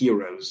great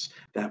heroes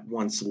that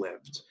once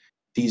lived.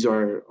 These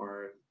are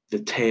the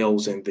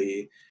tales and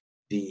the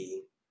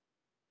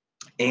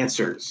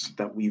answers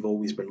that we've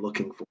always been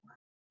looking for.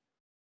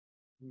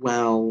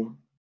 Well,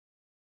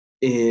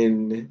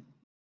 in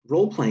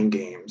role playing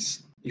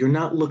games, you're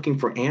not looking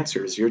for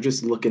answers. You're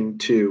just looking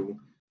to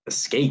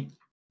escape.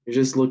 You're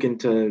just looking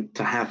to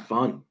have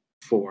fun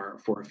for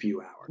a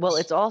few hours. Well,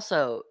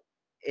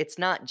 it's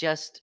not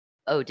just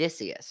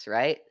Odysseus,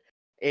 right?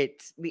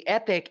 It's the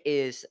epic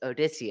is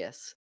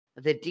Odysseus.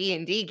 The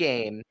D&D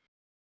game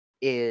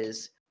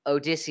is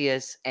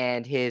Odysseus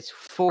and his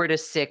 4 to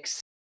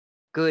 6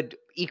 good,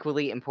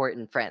 equally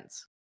important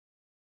friends.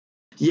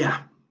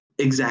 Yeah,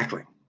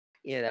 exactly.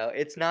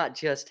 It's not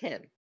just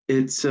him.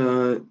 It's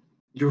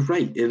you're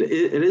right.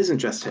 It isn't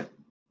just him,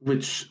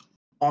 which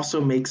also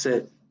makes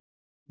it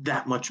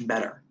that much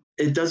better.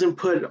 It doesn't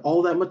put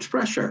all that much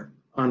pressure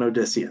on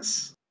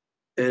Odysseus.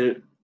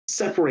 It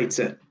separates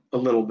it a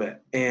little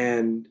bit,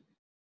 and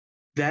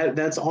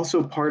that's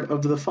also part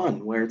of the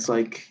fun where it's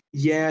like,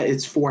 yeah,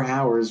 it's 4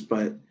 hours,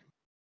 but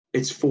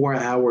it's 4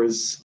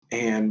 hours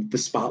and the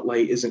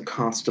spotlight isn't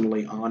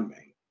constantly on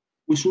me,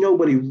 which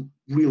nobody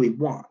really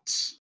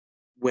wants.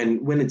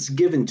 When it's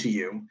given to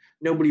you,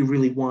 nobody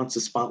really wants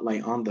a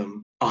spotlight on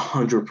them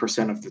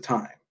 100% of the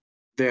time.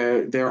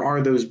 There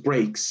are those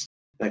breaks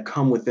that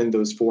come within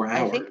those 4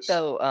 hours. I think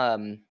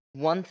though,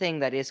 one thing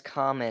that is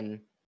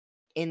common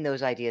in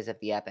those ideas of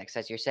the epics,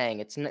 as you're saying,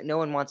 it's no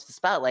one wants the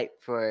spotlight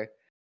for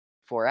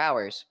 4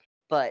 hours,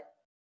 but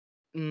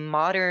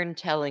modern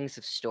tellings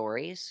of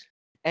stories,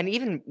 and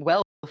even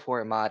well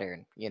before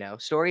modern,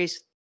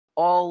 stories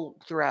all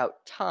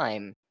throughout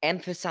time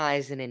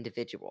emphasize an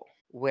individual,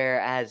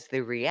 whereas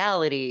the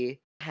reality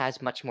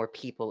has much more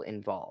people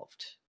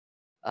involved.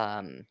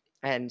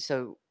 And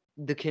so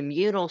the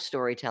communal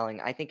storytelling,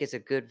 I think, is a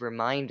good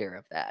reminder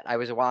of that. I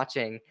was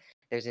watching,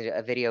 there's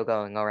a video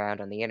going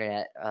around on the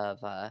internet of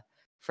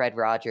Fred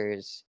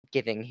Rogers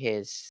giving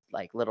his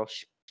little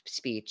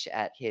speech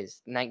at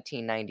his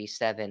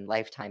 1997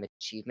 Lifetime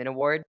Achievement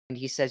Award. And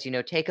he says,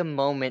 take a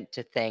moment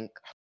to thank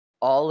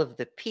all of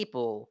the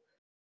people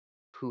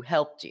who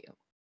helped you,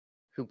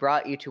 who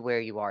brought you to where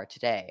you are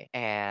today.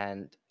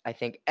 And I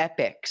think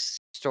epics,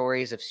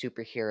 stories of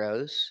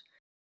superheroes,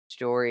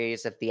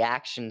 stories of the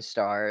action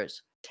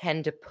stars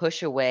tend to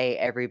push away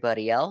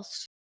everybody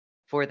else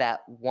for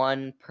that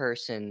one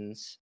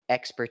person's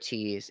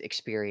expertise,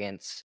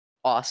 experience,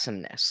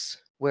 awesomeness.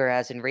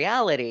 Whereas in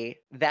reality,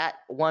 that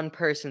one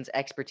person's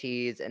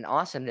expertise and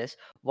awesomeness,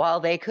 while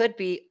they could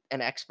be an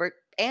expert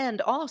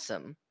and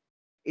awesome,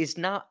 is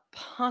not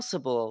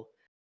possible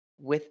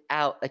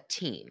without a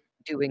team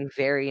doing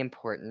very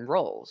important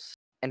roles.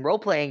 And role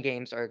playing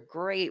games are a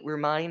great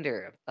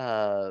reminder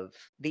of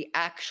the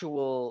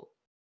actual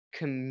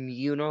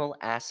communal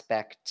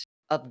aspect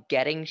of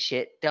getting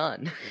shit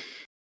done.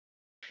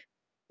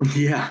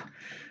 Yeah.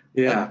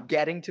 Yeah. Of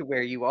getting to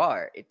where you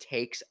are. It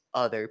takes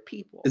other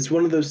people. It's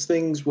one of those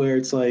things where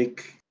it's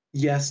like,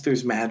 yes,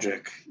 there's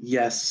magic.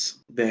 Yes,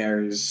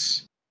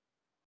 there's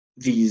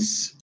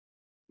these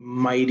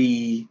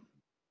mighty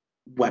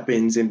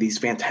weapons and these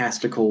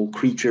fantastical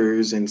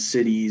creatures and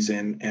cities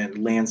and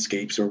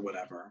landscapes or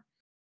whatever.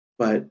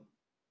 But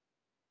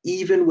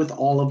even with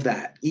all of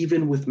that,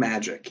 even with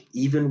magic,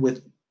 even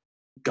with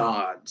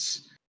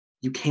gods,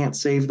 you can't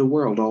save the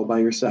world all by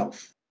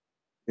yourself.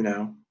 You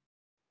know,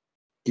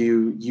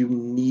 you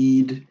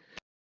need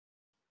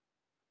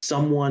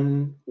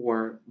someone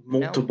or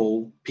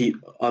multiple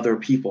other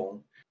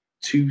people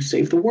to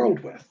save the world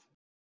with.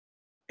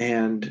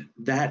 And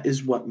that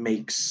is what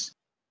makes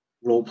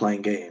role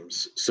playing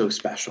games so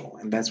special.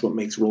 And that's what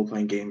makes role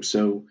playing games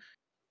so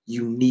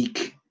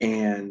unique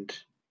and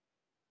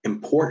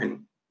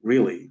important,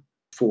 really,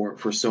 for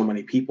so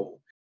many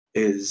people,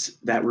 is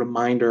that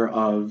reminder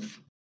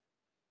of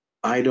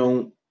I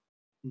don't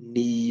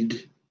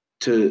need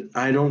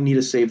I don't need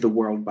to save the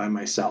world by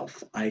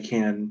myself. I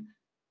can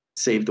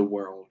save the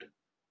world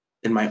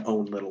in my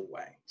own little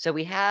way. So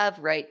we have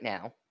right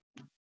now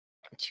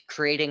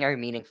creating our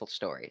meaningful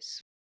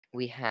stories.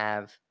 We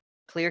have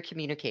clear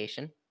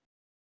communication,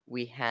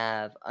 we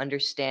have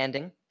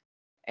understanding,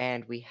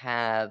 and we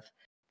have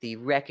the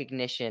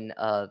recognition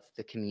of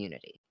the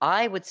community.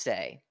 I would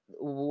say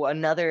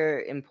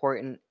another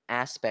important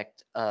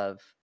aspect of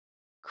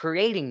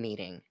creating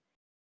meaning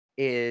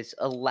is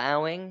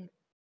allowing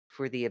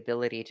for the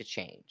ability to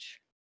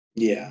change.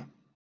 Yeah.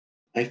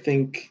 I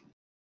think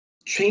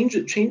change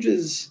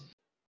is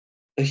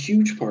a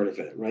huge part of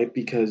it, right?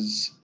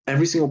 Because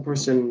every single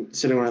person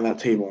sitting around that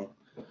table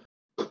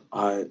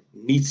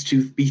needs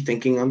to be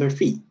thinking on their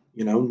feet.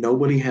 You know,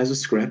 nobody has a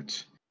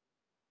script.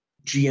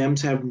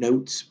 GMs have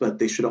notes, but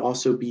they should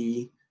also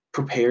be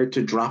prepared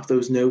to drop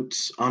those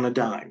notes on a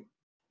dime,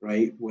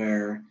 right?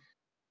 Where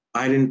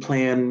I didn't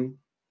plan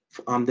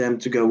on them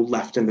to go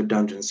left in the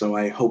dungeon, so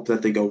I hope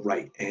that they go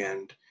right.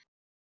 And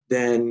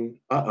then,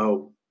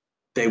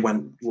 they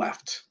went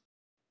left.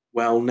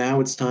 Well, now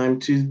it's time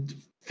to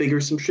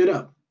figure some shit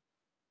up,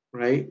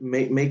 right?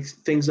 Make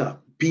things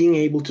up. Being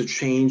able to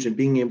change and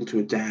being able to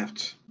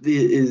adapt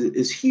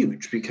is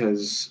huge,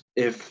 because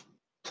if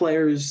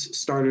players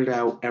started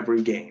out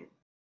every game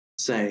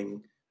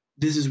saying,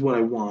 this is what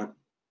I want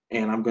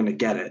and I'm going to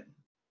get it,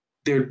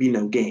 there'd be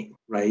no game,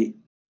 right?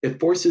 It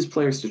forces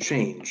players to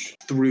change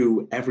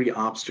through every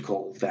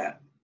obstacle that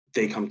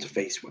they come to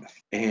face with.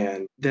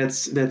 And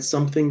that's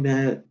something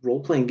that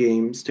role-playing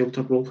games,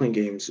 tabletop role-playing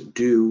games,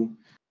 do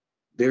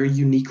very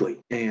uniquely.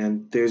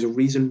 And there's a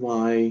reason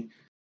why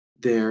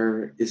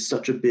there is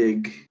such a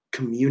big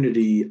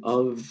community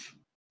of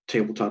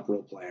tabletop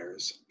role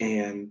players,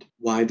 and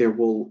why there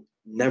will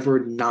never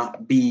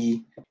not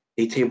be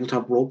a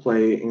tabletop role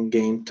playing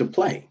game to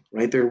play,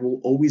 right? There will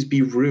always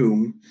be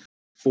room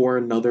for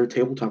another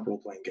tabletop role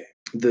playing game.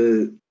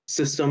 The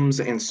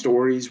systems and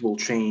stories will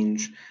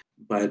change,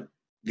 but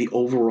the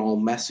overall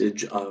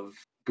message of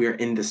we're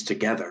in this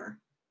together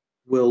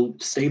will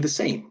stay the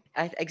same.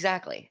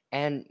 Exactly.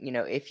 And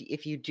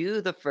if you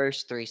do the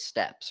first 3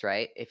 steps,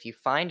 right? If you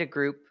find a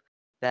group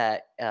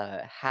that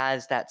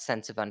has that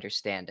sense of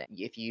understanding,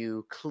 if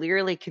you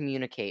clearly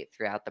communicate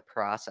throughout the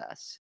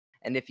process,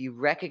 and if you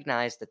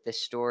recognize that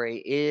this story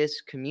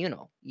is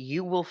communal,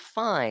 you will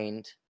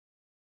find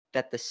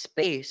that the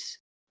space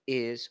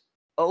is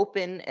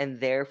open and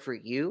there for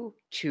you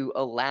to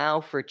allow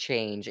for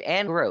change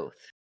and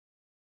growth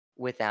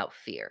without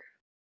fear.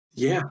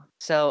 Yeah.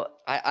 So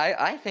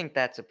I think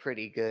that's a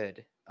pretty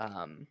good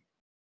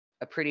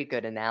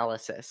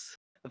analysis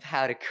of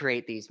how to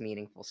create these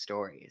meaningful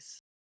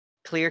stories.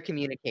 Clear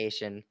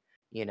communication,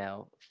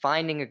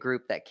 finding a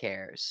group that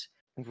cares,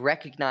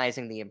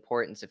 recognizing the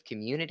importance of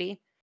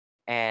community,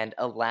 and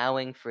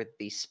allowing for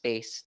the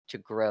space to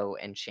grow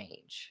and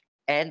change.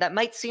 And that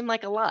might seem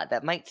like a lot.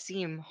 That might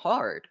seem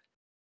hard.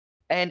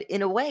 And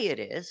in a way it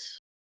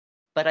is.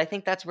 But I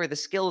think that's where the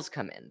skills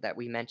come in that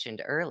we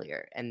mentioned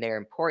earlier, and their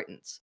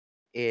importance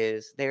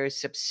is there is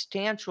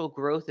substantial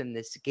growth in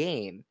this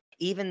game,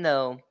 even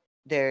though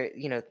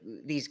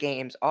these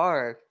games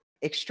are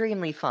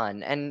extremely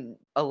fun and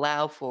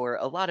allow for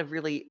a lot of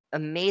really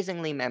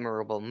amazingly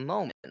memorable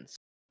moments.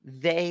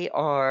 They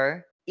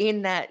are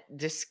in that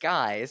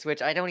disguise,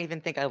 which I don't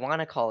even think I want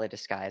to call a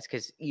disguise,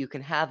 because you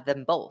can have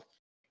them both.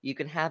 You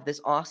can have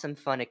this awesome,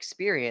 fun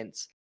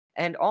experience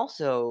and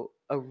also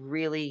a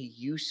really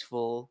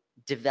useful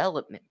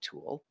development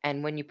tool.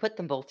 And when you put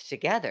them both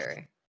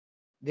together,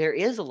 there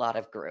is a lot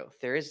of growth.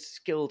 There is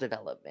skill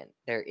development.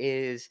 There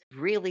is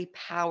really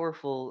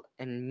powerful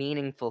and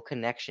meaningful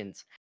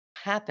connections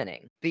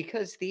happening,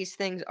 because these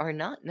things are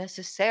not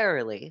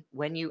necessarily,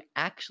 when you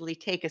actually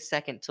take a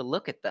second to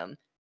look at them,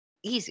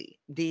 easy.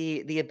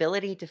 The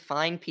ability to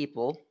find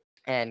people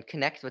and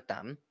connect with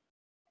them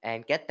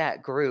and get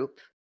that group,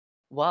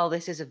 while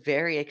this is a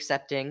very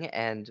accepting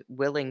and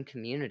willing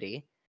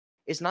community,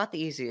 is not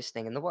the easiest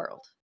thing in the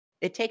world.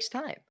 it takes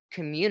time.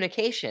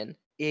 Communication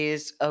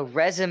is a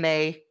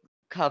resume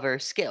cover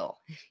skill,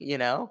 you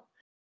know?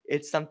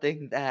 It's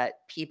something that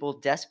people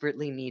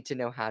desperately need to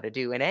know how to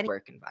do in any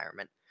work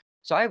environment.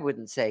 So I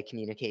wouldn't say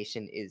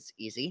communication is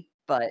easy,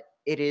 but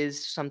it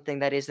is something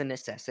that is a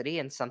necessity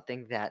and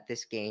something that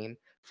this game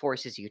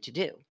forces you to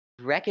do.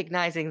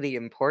 Recognizing the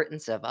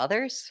importance of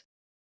others,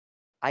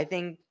 I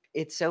think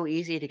it's so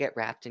easy to get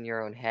wrapped in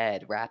your own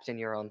head, wrapped in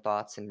your own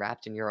thoughts, and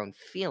wrapped in your own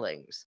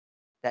feelings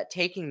that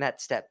taking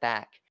that step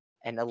back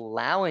and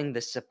allowing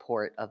the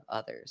support of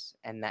others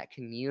and that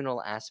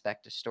communal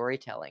aspect of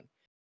storytelling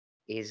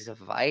is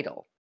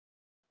vital.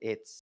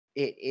 It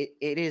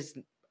is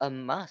a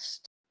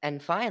must.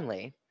 And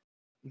finally,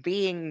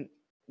 the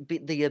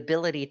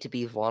ability to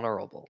be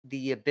vulnerable,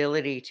 the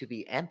ability to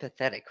be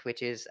empathetic,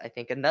 which is, I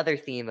think, another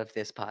theme of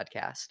this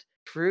podcast.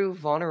 Through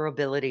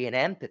vulnerability and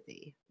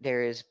empathy,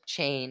 there is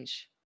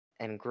change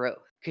and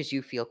growth because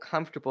you feel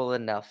comfortable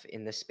enough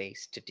in the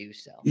space to do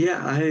so.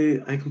 Yeah,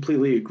 I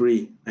completely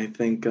agree. I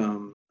think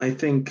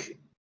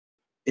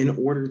in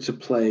order to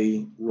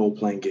play role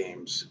playing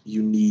games,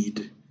 you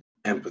need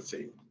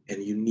empathy,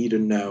 and you need to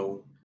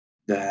know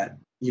that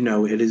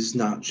it is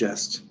not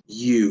just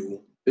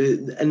you,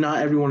 and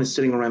not everyone is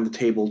sitting around the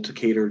table to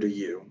cater to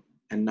you,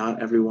 and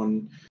not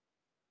everyone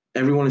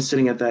is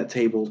sitting at that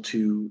table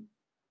to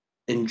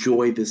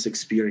enjoy this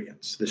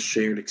experience, this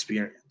shared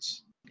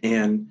experience.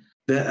 And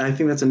that, I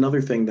think that's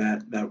another thing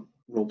that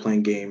role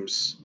playing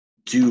games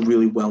do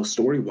really well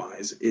story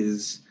wise,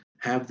 is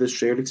have this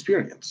shared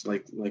experience,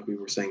 like we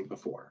were saying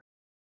before.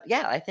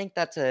 Yeah, I think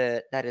that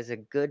is a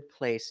good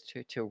place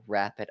to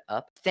wrap it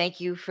up. Thank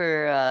you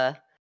for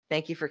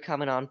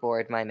coming on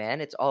board, my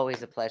man. It's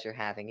always a pleasure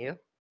having you.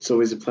 It's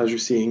always a pleasure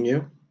seeing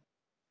you.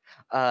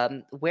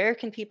 Where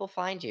can people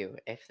find you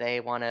if they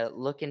want to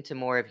look into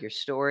more of your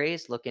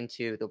stories, look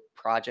into the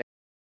projects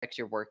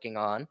you're working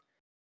on?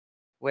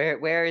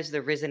 Where is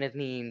the Rizzen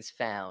Means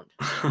found?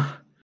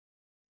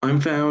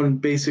 I'm found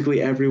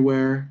basically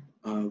everywhere.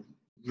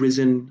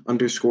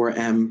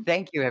 Rizzen_M.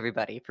 Thank you,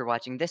 everybody, for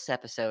watching this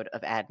episode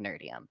of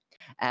AdNerdium.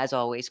 As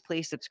always,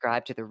 please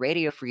subscribe to the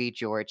Radio Free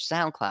George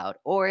SoundCloud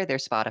or their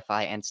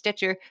Spotify and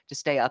Stitcher to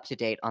stay up to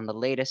date on the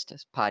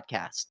latest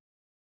podcasts.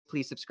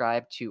 Please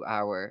subscribe to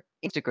our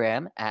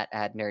Instagram at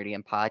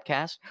AdNerdium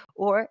Podcast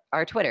or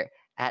our Twitter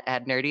at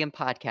AdNerdium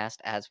Podcast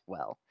as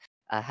well.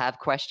 Have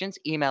questions?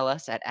 Email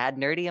us at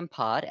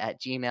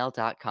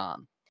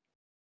adnerdiumpod@gmail.com.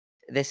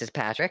 This is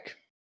Patrick.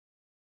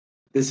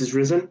 This is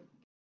Rizzen.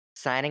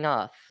 Signing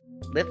off.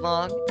 Live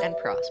long and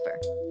prosper.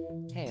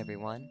 Hey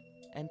everyone,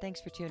 and thanks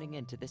for tuning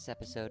in to this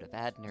episode of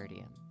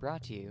AdNerdium,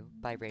 brought to you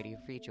by Radio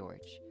Free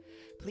George.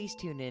 Please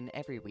tune in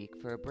every week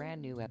for a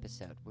brand new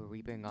episode where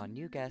we bring on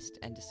new guests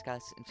and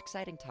discuss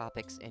exciting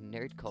topics in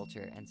nerd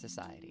culture and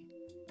society.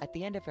 At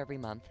the end of every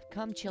month,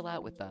 come chill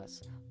out with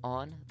us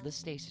on The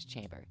Stasis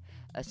Chamber,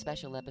 a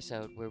special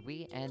episode where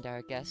we and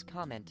our guests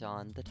comment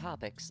on the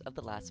topics of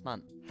the last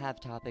month. Have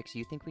topics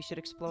you think we should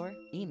explore?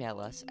 Email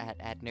us at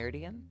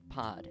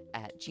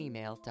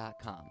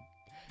adnerdiumpod@gmail.com.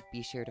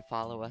 Be sure to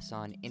follow us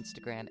on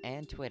Instagram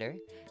and Twitter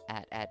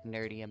at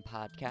AdNerdium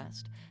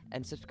Podcast,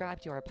 and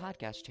subscribe to our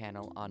podcast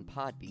channel on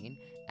Podbean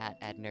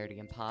at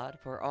AdNerdium Pod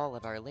for all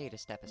of our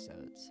latest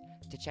episodes.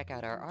 To check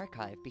out our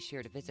archive, be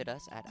sure to visit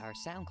us at our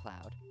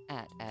SoundCloud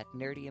at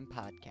AdNerdium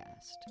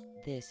Podcast.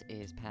 This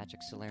is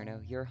Patrick Salerno,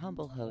 your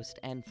humble host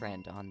and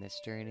friend on this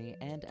journey,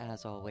 and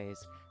as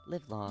always,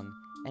 live long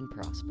and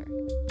prosper.